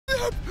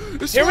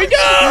crap! Here we go!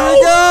 Here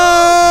we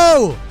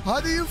go! How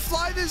do you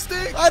fly this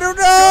thing? I don't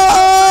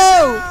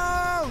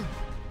know!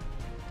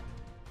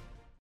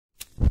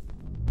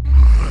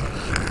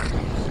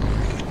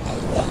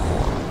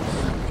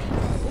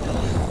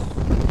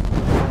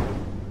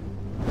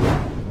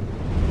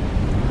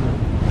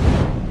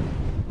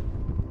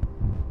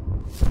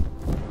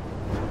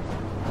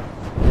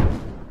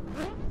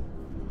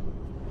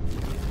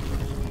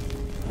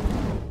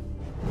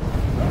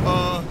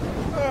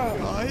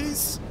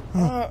 Guys?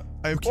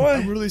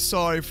 I'm really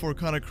sorry for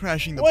kind of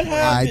crashing the What plane.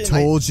 happened? I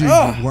told you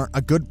you weren't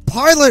a good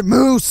pilot,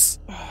 Moose!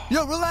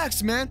 Yo,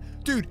 relax, man.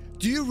 Dude,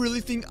 do you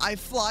really think I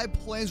fly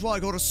planes while I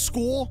go to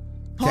school?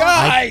 Huh?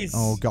 Guys!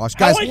 Oh gosh, I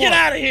guys! want to get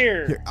out of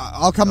here! Here,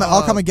 I'll come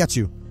and get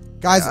you,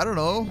 guys. I don't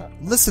know.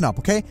 Listen up,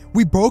 okay?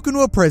 We broke into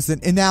a prison,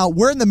 and now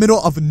we're in the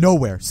middle of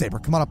nowhere. Saber,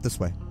 come on up this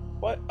way.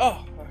 What?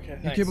 Oh, okay,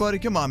 thanks. Okay, buddy,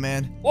 come on,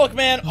 man. Look,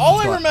 man, all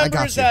I God, remember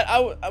I is got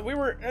that we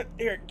were...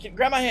 here,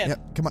 grab my hand.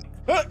 Yep, come on.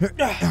 Here,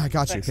 I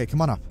got you. Thanks. Okay,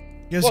 come on up.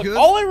 You guys Look, good?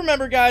 all I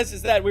remember, guys,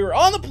 is that we were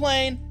on the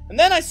plane, and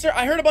then I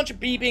heard a bunch of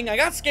beeping. I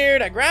got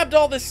scared. I grabbed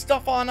all this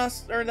stuff on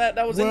us, or that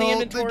was in the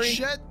inventory. The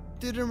jet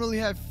didn't really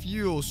have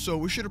fuel, so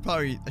we should have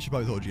probably... I should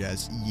probably told you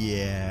guys.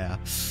 Yeah.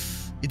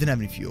 It didn't have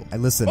any fuel. Hey,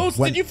 listen. Moose,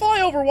 did you fly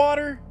over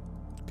water?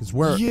 Because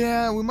we're...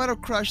 Yeah, we might have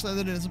crash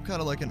landed in some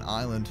kind of like an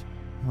island.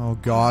 Oh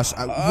gosh.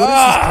 What is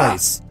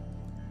this place?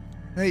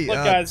 Hey, Look,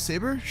 guys.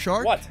 Saber?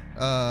 Shark? What?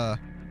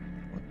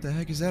 What the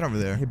heck is that over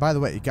there? Hey, by the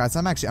way, guys,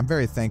 I'm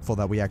very thankful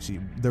that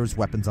there was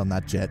weapons on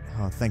that jet.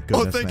 Oh, thank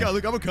goodness, Oh, thank man. God.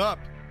 Look, I'm a cop.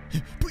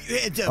 Put your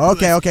hands up.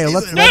 Okay,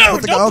 let's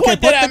put the don't gun.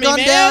 point that at me, gun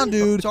man. down,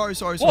 dude. Sorry.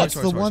 What's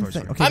the one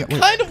thing? Okay, I'm wait,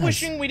 kind of guys.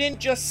 wishing we didn't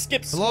just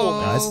skip school,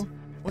 Hello? guys.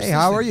 What's Hey,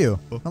 this how thing? are you?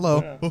 Oh,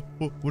 Hello.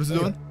 What is it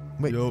doing?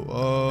 Wait.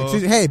 Yo,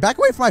 Excuse me. Hey, back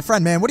away from my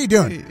friend, man. What are you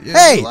doing? Hey,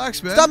 yeah,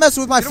 relax, man. Stop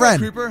messing with my Get away,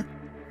 friend. creeper.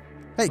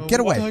 Hey, get What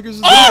the away. heck is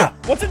this Ah!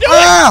 What's it doing?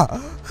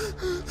 Ah!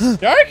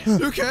 Dark? doing?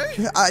 You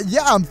okay?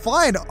 Yeah, I'm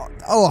fine.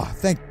 Oh,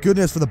 thank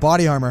goodness for the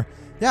body armor.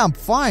 Yeah, I'm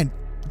fine.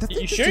 That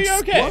thing You just sure you're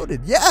okay?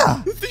 exploded.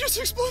 Yeah. The thing just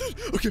exploded.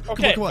 Okay,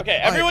 Okay, come on. okay.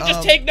 All Everyone right,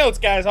 just take notes,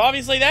 guys.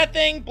 Obviously, that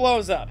thing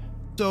blows up.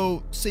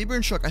 So, Saber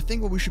and Shark, I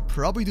think what we should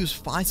probably do is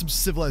find some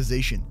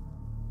civilization.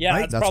 Yeah,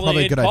 Right? that's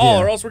probably a good call,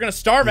 idea. or else we're gonna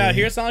starve out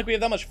here. It's not like we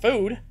have that much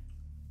food.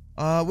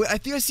 Wait, I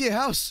think I see a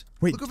house.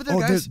 Wait. Look over there, oh,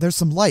 guys. there's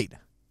some light.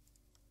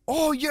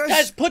 Oh, yes.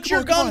 Guys, put Come your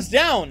on, come guns on.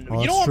 down.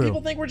 Oh, You don't that's want true.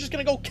 people to think we're just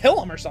gonna go kill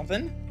them or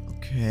something.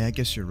 Okay, I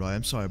guess you're right.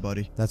 I'm sorry,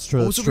 buddy. That's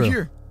true. Oh, That's what's over true.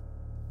 here?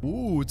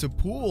 Ooh, it's a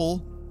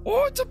pool.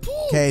 Oh, it's a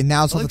pool. Okay,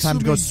 now's I not like the time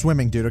to go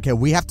swimming, dude. Okay,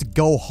 we have to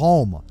go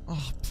home.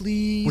 Oh,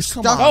 please. We're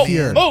come stuck on,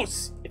 here. man.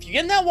 Moose, if you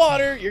get in that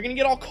water, you're gonna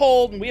get all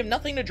cold, and we have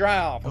nothing to dry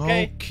off.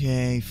 Okay.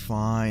 Okay,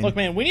 fine. Look,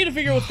 man, we need to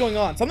figure out what's going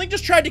on. Something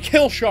just tried to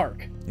kill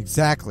Shark.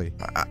 Exactly.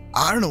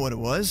 I don't know what it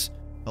was.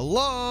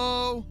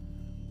 Hello?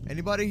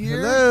 Anybody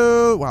here?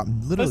 Hello. Wow,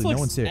 literally This no looks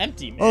one's here.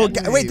 empty, man. Oh,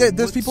 Hey, wait, there's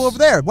what's- people over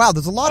there. Wow,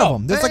 there's a lot of Oh,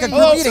 them. There's like a hey,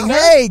 group hello, meeting. sir.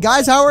 Hey,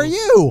 guys, how are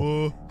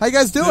you? How you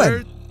guys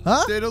doing?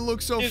 Huh? They don't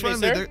look so Excuse me,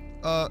 friendly. sir? They're,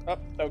 Oh,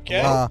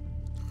 okay.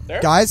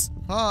 There. Guys,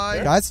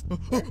 hi. guys,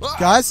 Ah,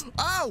 guys.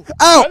 Ow!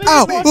 Ow, Why did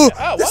ow, you walk ooh, it?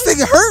 Ow, this what?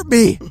 thing hurt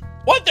me.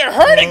 What? They're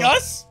hurting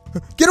us?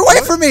 Get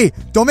away from me.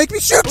 Don't make me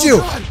shoot Oh, you.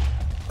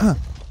 God.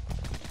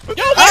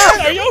 Yo,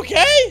 man, are you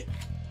okay?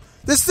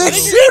 This I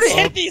thing's think you're gonna shooting.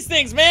 hit these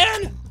things,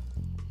 man.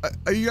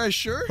 Are you guys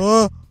sure?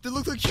 They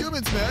look like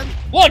humans, man.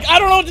 Look, I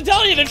don't know what to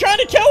tell you. They're trying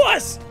to kill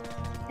us.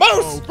 Moose,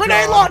 Oh,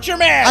 grenade God. launcher,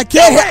 man. I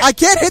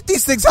can't hit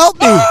these things. Help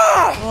me.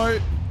 Ah! All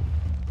right.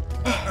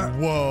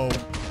 Whoa.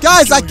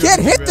 Guys, I Killing can't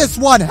everything, hit man. this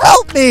one.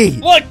 Help me.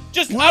 Look,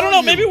 just Where I don't are know.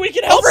 you? Maybe we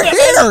can help Over them.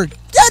 here.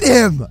 Get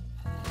him.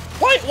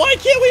 Why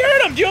can't we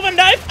hurt him? Do you have a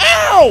knife?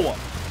 Ow!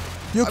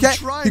 You okay?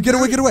 trying, You get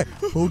away, dude. get away.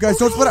 Oh, guys,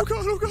 don't split up.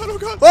 Oh, God, oh,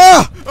 God.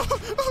 Ah!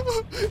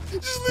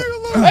 Just leave it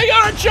alone. Hang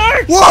on,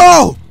 Shark.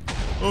 Whoa!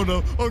 Oh,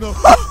 no. Oh, no.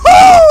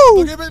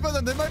 Woo! Look at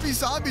me, they might be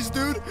zombies,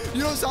 dude.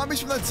 You know zombies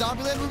from that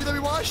Zombieland movie that we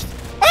watched?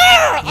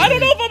 Ah! I don't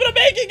know if I'm gonna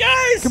make it,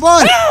 guys. Come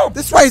on! Help!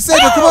 This way,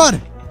 Saber, come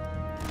on!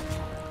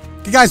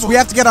 Okay, guys, we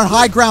have to get on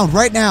high ground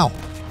right now.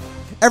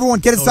 Everyone,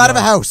 get inside of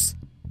a house.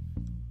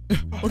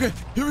 Okay,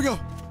 here we go.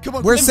 Come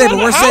on. Where's In Saber?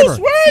 front of Where's the house?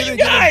 Saber? Where are Get you in,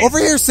 get in. guys? Over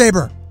here,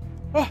 Saber.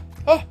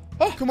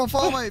 Come on,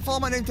 follow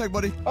my name tag,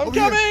 buddy. I'm Over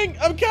here. coming.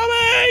 I'm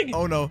coming.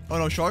 Oh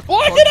no, Shark.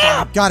 Block Shark, it zombie.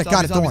 up! Got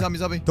it,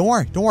 Zombie. Don't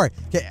worry. Don't worry.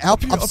 Okay,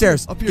 Up here,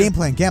 upstairs. up here. Game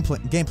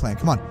plan.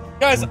 Come on.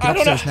 Guys, Get I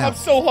don't know. upstairs now. I'm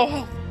so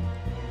low.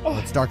 Oh,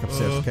 it's dark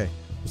upstairs. Okay.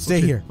 Stay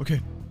Okay, here. Okay.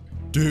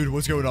 Dude,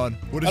 what's going on?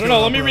 What is I don't going know.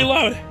 on, Let me bro?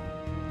 reload.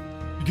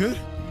 You good?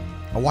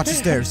 I'll watch the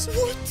stairs.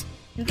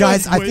 What?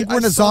 Guys, I Wait, think we're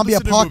in I a saw zombie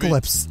this in a movie.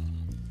 apocalypse.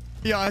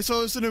 Yeah, I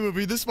saw this in a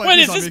movie. This might Wait,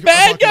 be is this zombie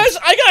bad, apocalypse.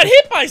 guys? I got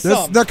hit by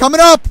some. They're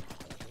coming up.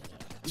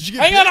 Did you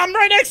get Hang bit? on, I'm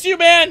right next to you,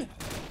 man.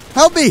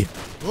 Help me.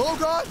 Oh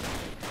God!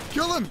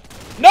 Kill him!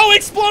 No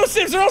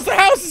explosives, or else the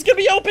house is gonna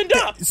be opened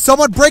up.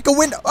 Someone break a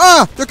window.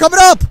 Ah, they're coming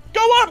up.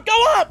 Go up,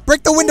 go up.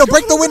 Break the window.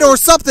 Break the window or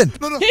something.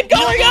 No. Keep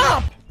going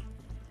up.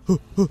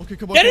 Okay,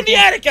 come on. Get in the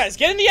attic, guys.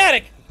 Get in the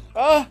attic.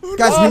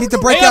 Guys, we need to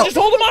break hang on, out. just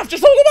hold him off.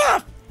 Just hold him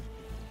off.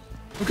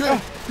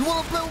 Okay, you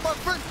want to play with my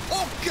friend?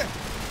 Okay,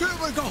 here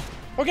we go.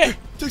 Okay.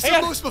 Take hang some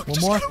on. more smoke. One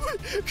Just more.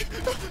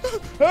 get away.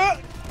 Uh,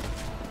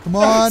 Come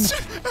on.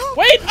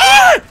 Wait!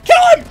 Ah! Kill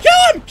him!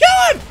 Kill him!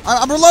 Kill him!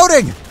 I'm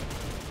reloading.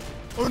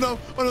 Oh no!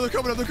 Oh no! They're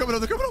coming up! They're coming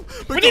up! They're coming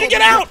up! We need to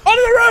get out!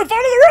 Onto the roof! Onto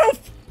the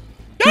roof!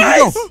 Here we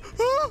Guys!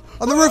 go.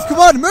 On the roof. Come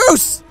on,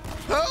 Moose.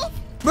 Help!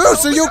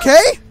 Moose, are you okay?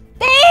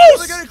 They're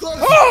Moose! getting close.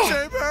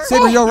 Oh!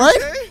 Saber, you alright?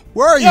 Okay?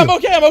 Where are you? Yeah, I'm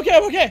okay. I'm okay.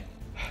 I'm okay.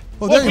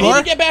 Oh, Look, there we you need are.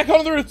 to get back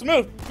onto the roof.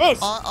 Move. Moose.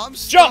 I'm Jump.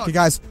 stuck. Okay,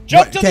 guys.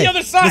 Jump to okay, the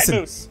other side, listen.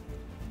 Moose.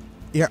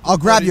 Here, I'll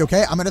grab you,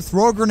 okay? I'm gonna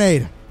throw a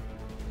grenade.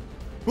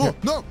 Oh,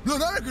 no,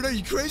 not a grenade.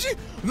 You crazy?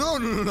 No,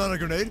 not a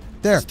grenade.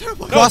 There. It's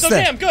terrible. No, Cross it's okay.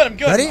 there. I'm good. I'm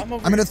good. Ready? I'm over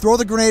I'm gonna here. throw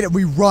the grenade and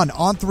we run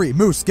on 3.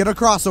 Moose, get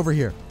across over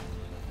here.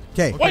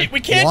 Okay. Wait, we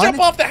can't 1. jump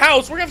off the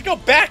house. We're gonna have to go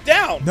back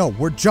down. No,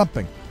 we're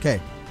jumping. Okay.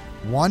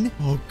 1.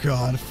 Oh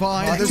God,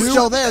 fine. Oh, there's Two. a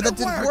shell there. That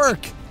didn't work.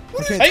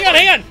 Okay. Hang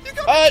on. You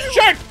got me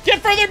Shark,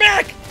 get further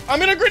back. I'm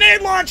gonna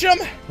grenade launch him.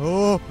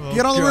 Oh,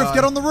 get on the roof. God.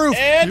 Get on the roof.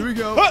 And Here we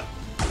go.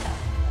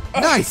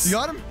 Nice. You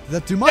got him? Is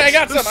that too much? Yeah, I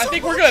got There's some. I so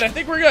think we're much. good. I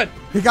think we're good.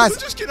 Hey, guys.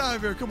 Let's just get out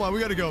of here. Come on, we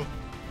gotta go. All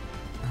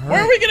Where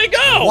right. are we gonna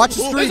go? Watch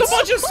the There's a streets.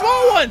 bunch of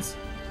small ones.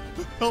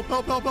 Help!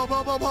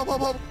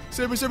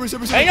 Saber!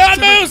 Hang on,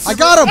 Moose. I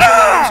got him.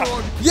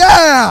 Ah!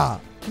 Yeah.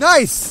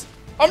 Nice.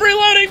 I'm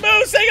reloading,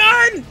 Moose. Hang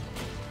on.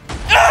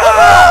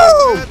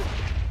 Ah! Woo!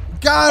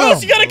 Got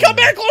Moose, him. you gotta come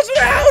back closer to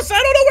the house.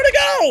 I don't know where to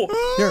go.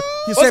 Here,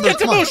 Let's Saber, get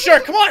to come on. Moose,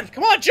 Shark. Come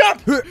on,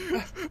 jump.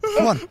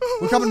 Come on.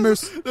 We're coming,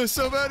 Moose. There's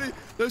so many.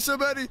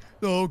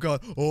 Oh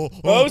God.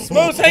 Moose,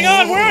 hang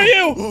on. Where are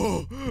you?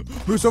 Oh.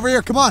 Moose, over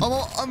here. Come on.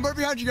 I'm right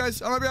behind you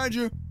guys. I'm right behind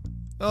you.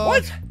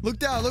 What? Look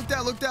down.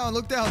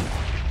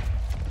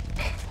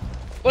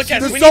 Look,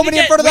 guys, There's we so need many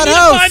to in front of that we need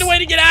house. to find a way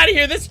to get out of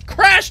here. This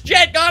crash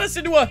jet got us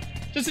into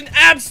just an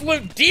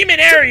absolute demon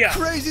area.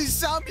 Crazy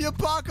zombie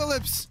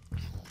apocalypse.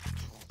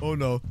 Oh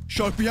no.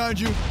 Shark behind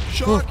you.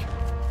 Shark.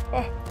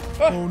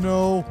 Oh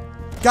no.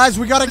 Guys,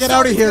 we gotta get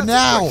out of here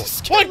now.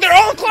 Look, they're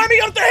all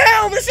climbing up the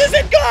hill. This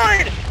isn't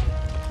good.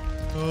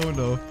 Oh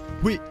no.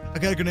 Wait, I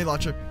got a grenade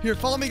launcher. Here,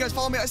 follow me, guys.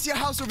 Follow me. I see a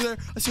house over there.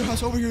 I see a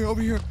house over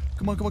here.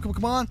 Come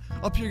on.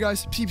 Up here,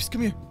 guys. Peeps,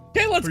 come here.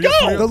 Okay, let's Hurry up,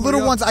 hurry go. up. The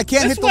little ones, I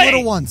can't This hit the way.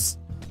 little ones.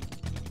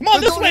 Come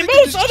on, this Don't way, hit me,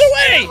 Moose. just Other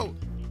way. go.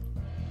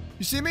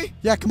 You see me?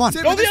 Yeah, come on.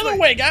 Saber, Go the this other way.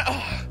 way, guy.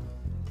 Oh.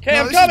 Okay, No,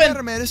 I'm this is coming.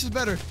 better, man. This is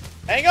better.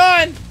 Hang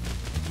on.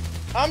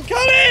 I'm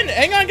coming.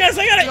 Hang on, guys.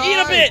 I gotta eat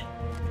a Die. bit.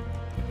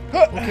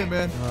 Okay,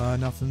 man.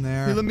 Nothing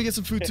Here, there. let me get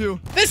some food too.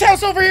 This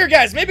house over here,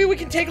 guys. Maybe we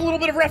can take a little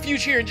bit of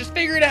refuge here and just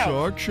figure it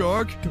out.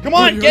 Shark. Come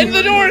on, Hurry, get in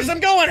hurry, the hurry, doors. hurry. I'm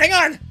going. Hang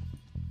on.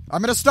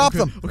 I'm gonna stop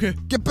them. Okay.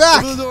 Get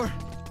back. Open the door.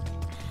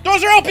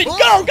 Doors are open.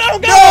 Oh. Go.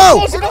 No.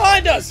 Close it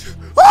behind us.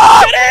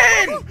 Ah!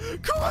 Get in.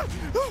 Come on.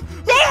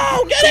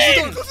 Go. Get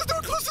in.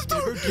 Close the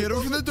door. Get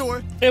over from the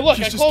door. Hey, look,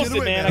 Just I closed get it,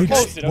 away, man. man. I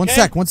closed it.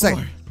 Okay? One sec.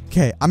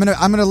 Okay, I'm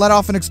gonna let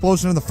off an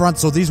explosion in the front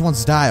so these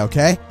ones die,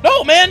 okay?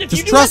 No, man. If Just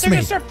you do trust that, they're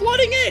me. gonna start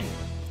flooding in.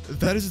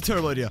 That is a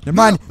terrible idea. Never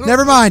mind. No,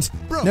 Never mind.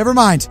 bro. Never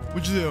mind.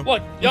 What'd you do?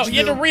 Look, yo, What'd you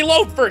had to do?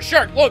 reload first.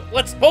 Shark, look,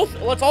 let's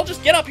all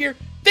just get up here.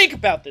 Think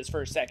about this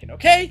for a second,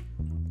 okay?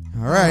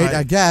 All right,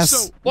 I guess.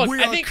 So, Look,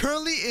 we I are think-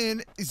 currently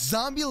in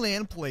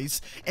Zombieland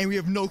place, and we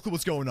have no clue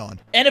what's going on.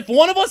 And if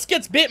one of us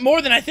gets bit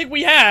more than I think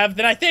we have,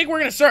 then I think we're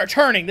gonna start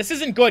turning. This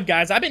isn't good,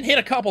 guys. I've been hit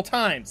a couple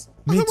times.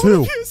 Me I too.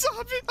 wanna be a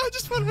zombie. I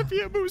just want to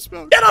be a moose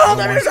mode. Get a hold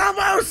of yourself,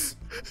 Moose!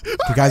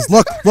 Okay, guys,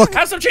 look.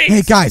 Have some cheese.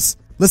 Hey, guys,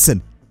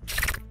 listen.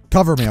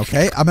 Cover me,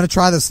 okay? I'm gonna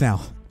try this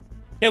now.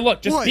 Hey,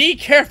 look, just What? be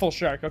careful,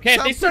 Shark, okay? If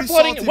Sounds they start pretty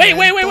flooding... salty, Wait,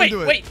 man. Don't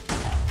do it. wait.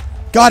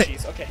 Got it.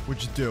 Jeez, okay.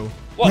 What'd you do?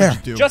 Look, Where?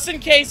 do? just in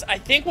case, I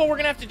think what we're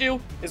gonna have to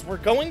do is we're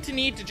going to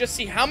need to just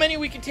see how many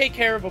we can take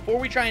care of before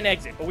we try and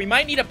exit. But we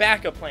might need a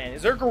backup plan.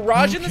 Is there a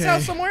garage in this Okay.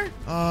 house somewhere?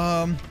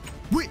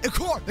 Wait, a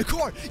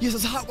car. Yes,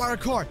 it's a hot wire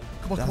car.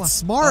 Come on. That's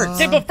smart.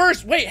 Okay, but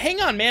first, wait,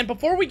 hang on, man.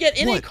 Before we get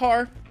in a What?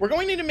 car, we're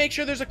going to need to make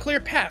sure there's a clear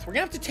path. We're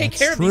gonna have to take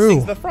That's care of these true.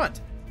 things in the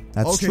front.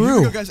 That's Okay, here we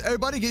true. go, guys.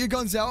 Everybody, get your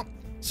guns out.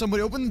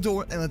 Somebody open the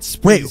door and let's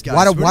spray these Wait, guys.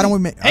 why don't we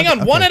make? Hang on,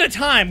 okay, one at a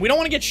time. We don't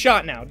want to get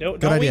shot now. Don't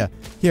Good idea.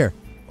 we? Here.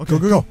 Okay.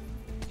 Go.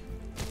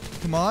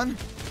 Come on. Here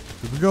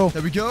we go.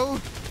 There we go.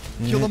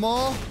 Kill them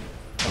all.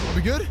 Are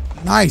we good?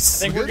 I Nice.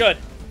 think we're good?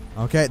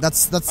 good. Okay,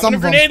 that's I'm some gonna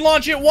of them. grenade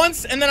launch it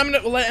once, and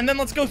then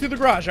let's go through the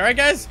garage. All right,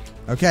 guys?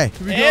 Okay.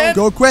 Here we And-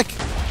 Go quick.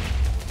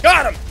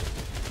 Got him.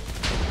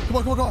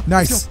 Come on.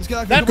 Nice. Let's get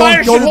out of That here. Go,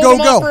 fire go, should hold go, them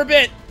go. off for a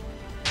bit.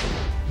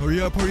 Hurry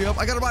up.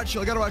 I got a riot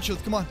shield.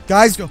 Come on.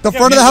 Guys, Let's the go.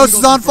 front of the Yeah, house go,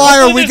 is go, on go, go.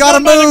 fire. Hopefully We there's gotta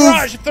none by the move.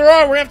 garage. If there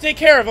are, we're gonna have to take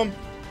care of them.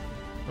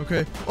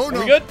 Okay. Oh no. Are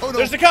we good? Oh no.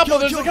 There's a couple. Kill,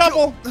 There's a kill,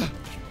 couple. kill.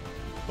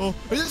 Oh,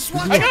 there's a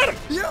SWAT I truck. got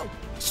him. Yo,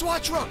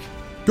 SWAT truck.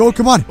 Go,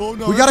 come on. Oh,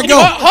 no, We gotta no.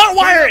 go. Hot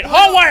wire it.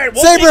 Hot wire it.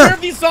 We'll take Saber. care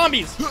of these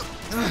zombies.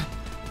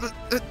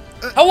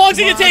 How long's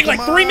it gonna take? Like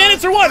 3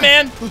 minutes or what,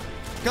 man?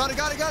 Got it.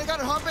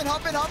 Hop in.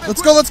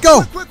 Let's Quick.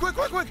 go.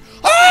 Quick.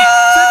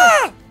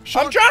 Ah!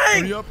 Shark, I'm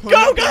trying. hurry up, Go.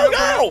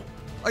 Oh,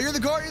 Are you in the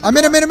car? I'm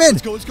in.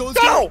 Let's go.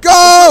 Go.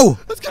 Go.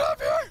 Let's get out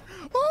of here.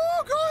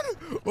 Oh,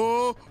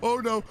 God. Oh,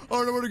 no. I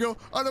don't know where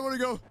to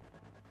go.